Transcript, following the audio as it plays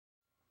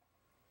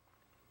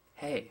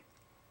Hey,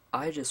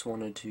 I just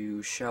wanted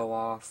to show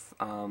off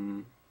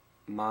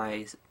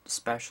my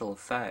special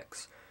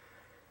effects.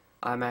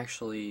 I'm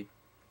actually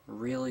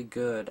really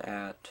good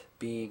at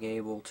being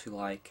able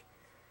to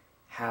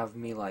have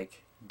me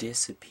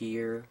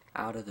disappear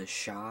out of the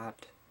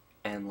shot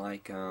and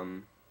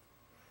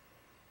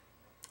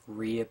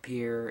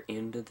reappear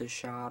into the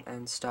shot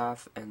and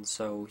stuff. And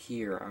so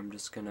here I'm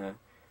just gonna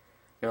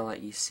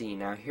let you see.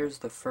 Now here's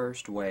the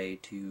first way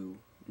to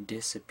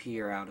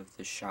disappear out of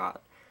the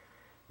shot.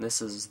 This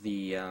is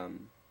the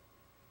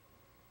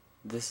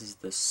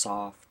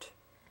soft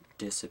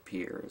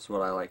disappear is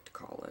what I like to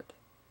call it.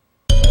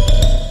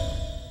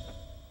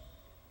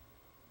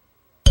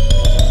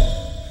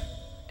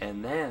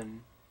 And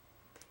then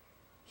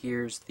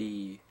here's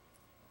the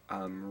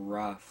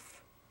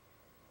rough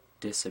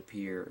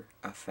disappear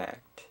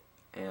effect,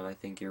 and I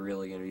think you're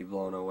really going to be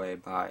blown away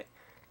by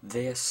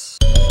this.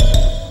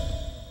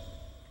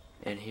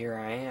 And here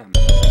I am.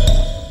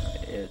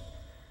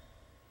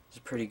 It's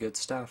pretty good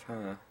stuff,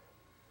 huh?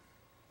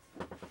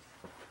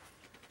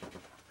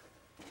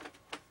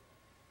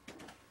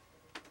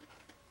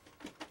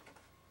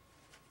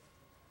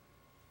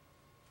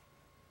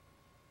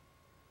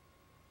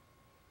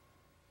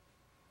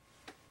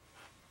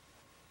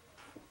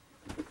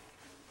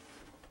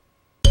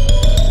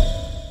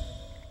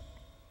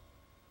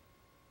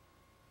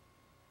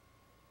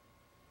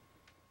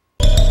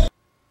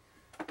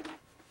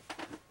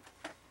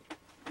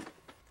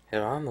 It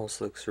almost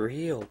looks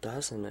real,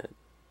 doesn't it?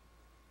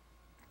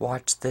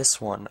 Watch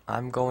this one.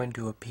 I'm going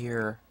to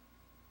appear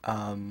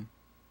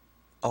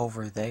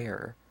over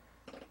there.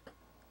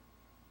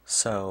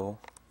 So,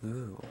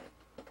 ooh.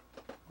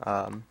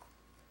 Oh.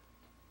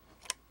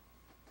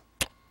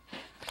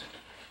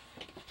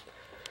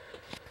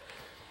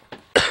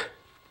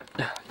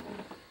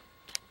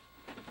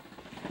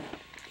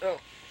 Oh.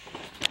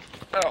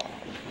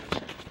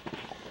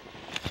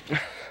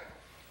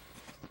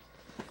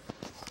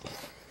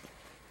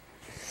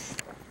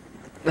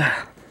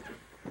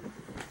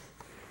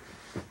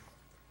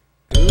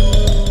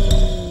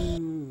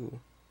 Ooh.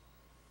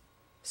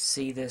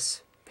 See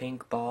this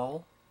pink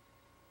ball?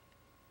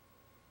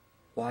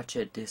 Watch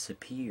it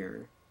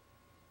disappear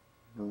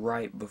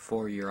right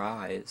before your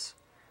eyes.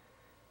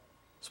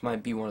 This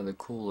might be one of the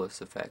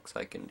coolest effects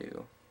I can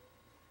do.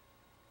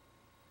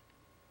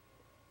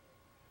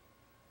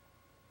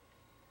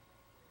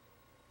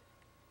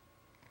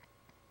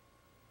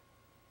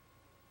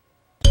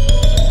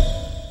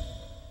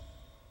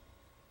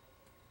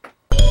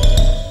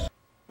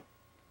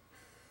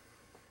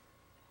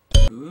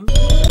 Ooh.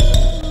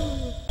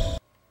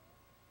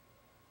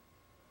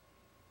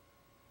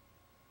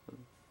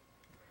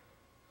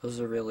 Those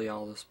are really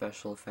all the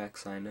special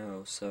effects I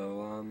know,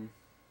 so,